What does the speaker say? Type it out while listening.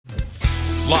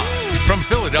From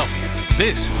Philadelphia,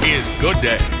 this is Good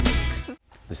Day.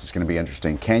 This is going to be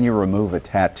interesting. Can you remove a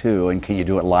tattoo, and can you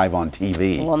do it live on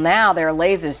TV? Well, now there are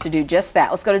lasers to do just that.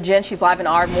 Let's go to Jen. She's live in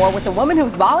Ardmore with a woman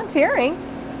who's volunteering.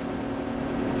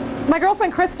 My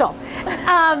girlfriend, Crystal.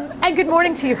 And good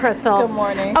morning to you, Crystal. Good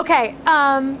morning. Okay,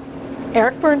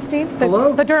 Eric Bernstein, the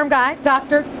derm guy,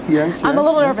 doctor. Yes, I'm a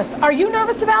little nervous. Are you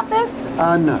nervous about this?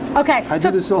 No. Okay. I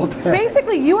do this all day.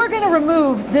 Basically, you are going to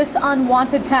remove this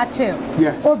unwanted tattoo.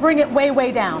 Yes. Or bring it way,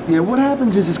 way down. Yeah, what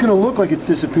happens is it's going to look like it's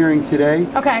disappearing today.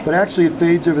 Okay. But actually it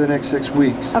fades over the next 6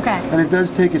 weeks. Okay. And it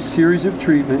does take a series of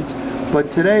treatments.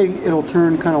 But today it'll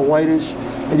turn kind of whitish,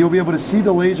 and you'll be able to see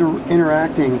the laser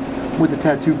interacting with the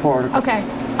tattoo particles. Okay.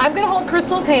 I'm going to hold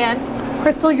Crystal's hand.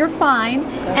 Crystal, you're fine.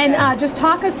 Okay. And just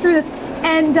talk us through this.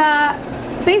 And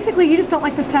basically, you just don't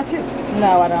like this tattoo.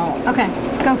 No, I don't.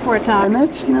 Okay, go for it, Doc. And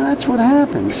that's, that's what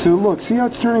happens. So look, see how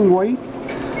it's turning white?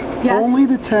 Yes. Only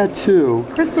the tattoo.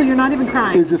 Crystal, you're not even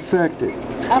crying. Is affected.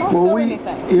 I don't feel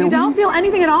anything. You don't feel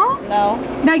anything at all? No.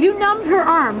 Now, you numbed her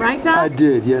arm, right, Doc? I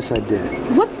did, yes I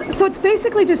did. So it's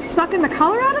basically just sucking the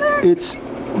color out of there? It's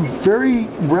very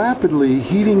rapidly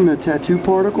heating the tattoo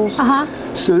particles.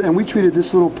 So, and we treated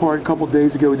this little part a couple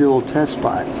days ago. We did a little test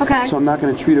spot. Okay. So I'm not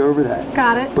going to treat over that.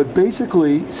 Got it. But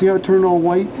basically, see how it turned all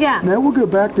white? Yeah. Now we'll go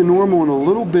back to normal in a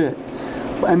little bit,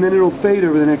 and then it'll fade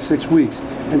over the next 6 weeks.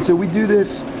 And so we do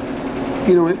this,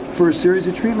 for a series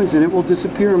of treatments, and it will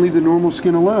disappear and leave the normal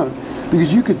skin alone.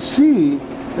 Because you could see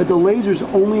that the laser's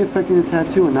only affecting the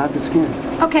tattoo and not the skin.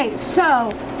 Okay,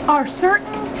 so are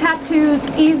certain tattoos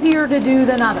easier to do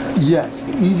than others? Yes,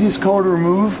 the easiest color to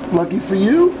remove, lucky for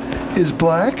you, is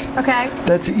black. Okay.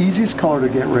 That's the easiest color to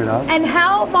get rid of. And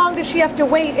how long does she have to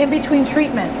wait in between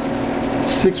treatments?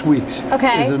 6 weeks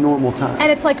Okay. is a normal time.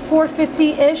 And it's like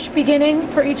 $450-ish beginning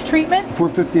for each treatment?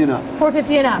 $450 and up.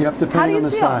 $450 and up. Yep, depending on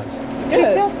the size.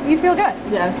 You feel good?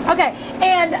 Yes. Okay,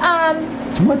 and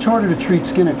it's much harder to treat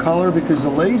skin of color because the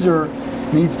laser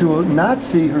needs to not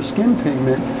see her skin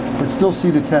pigment, but still see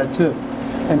the tattoo.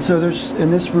 And so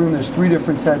in this room, there's 3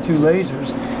 different tattoo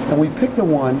lasers, and we pick the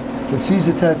one that sees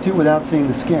the tattoo without seeing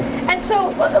the skin. And so,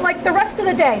 like the rest of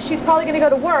the day, she's probably going to go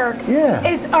to work. Yeah.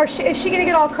 Is she going to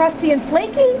get all crusty and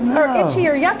flaky, or itchy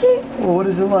or yucky? Well, what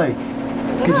is it like?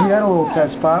 Because you had a little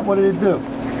test spot. What did it do?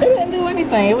 It didn't do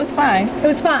anything. It was fine. It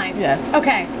was fine? Yes.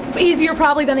 Okay. Easier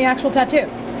probably than the actual tattoo?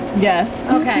 Yes.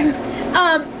 Okay.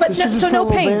 But so just no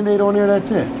put a pain. little Band-Aid on there,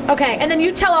 that's it. Okay, and then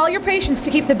you tell all your patients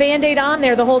to keep the Band-Aid on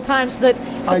there the whole time so that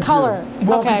the color. Do.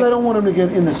 Well, because I don't want them to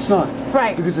get in the sun.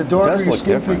 Right. Because the darker your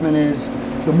skin pigment is,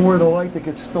 the more the light that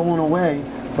gets stolen away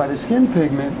by the skin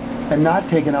pigment and not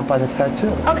taken up by the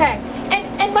tattoo. Okay.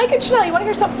 And Mike and Chanel, you want to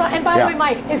hear something fun? And by the way,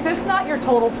 Mike, is this not your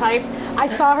total type? I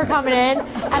saw her coming in,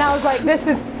 and I was like,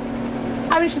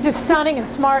 she's just stunning and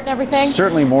smart and everything.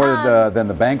 Certainly more than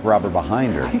the bank robber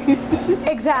behind her.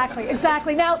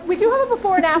 Exactly. Now, we do have a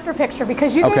before and after picture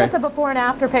because you gave us a before and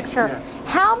after picture. Yes.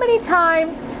 How many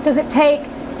times does it take?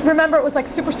 Remember, it was like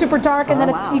super, super dark, and then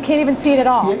you can't even see it at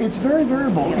all. Yeah, it's very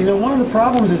variable. One of the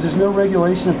problems is there's no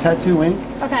regulation of tattoo ink.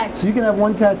 Okay. So you can have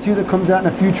one tattoo that comes out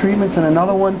in a few treatments and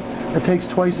another one that takes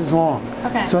twice as long.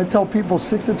 Okay. So I tell people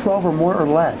 6 to 12 or more or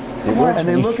less. And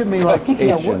they look at me like,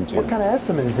 what kind of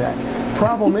estimate is that?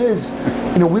 Problem is,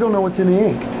 we don't know what's in the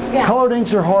ink. Yeah. Colored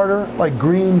inks are harder, like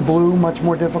green, blue, much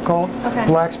more difficult. Okay.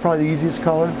 Black's probably the easiest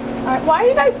color. All right. Why are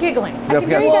you guys giggling? I can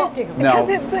hear you guys giggling. No.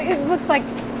 Because it looks like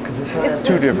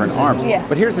 2 different arms. Yeah.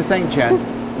 But here's the thing, Jen.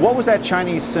 What was that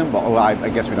Chinese symbol? Well, I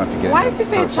guess we don't have to get Why into did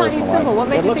you say a Chinese symbol? What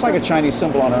made it you looks think like a Chinese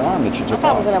symbol on her arm that you took I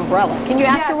thought off. it was an umbrella. Can you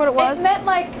ask her what it was?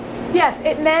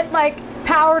 It meant like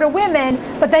power to women,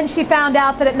 but then she found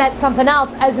out that it meant something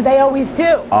else, as they always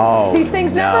do. Oh, these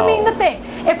things never mean the thing.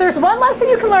 If there's one lesson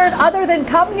you can learn other than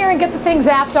come here and get the thing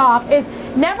zapped off, is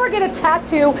never get a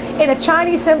tattoo in a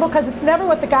Chinese symbol, because it's never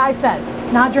what the guy says.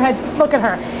 Nod your head, look at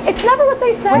her. It's never what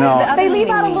they say. No. They leave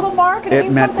out a little mark and it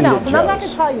means something else, and I'm not going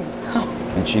to tell you.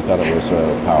 And she thought it was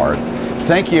powered.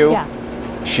 Thank you.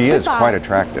 Yeah. She is quite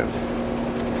attractive.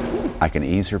 I can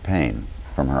ease her pain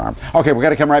from her arm. Okay, we're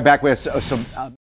going to come right back with some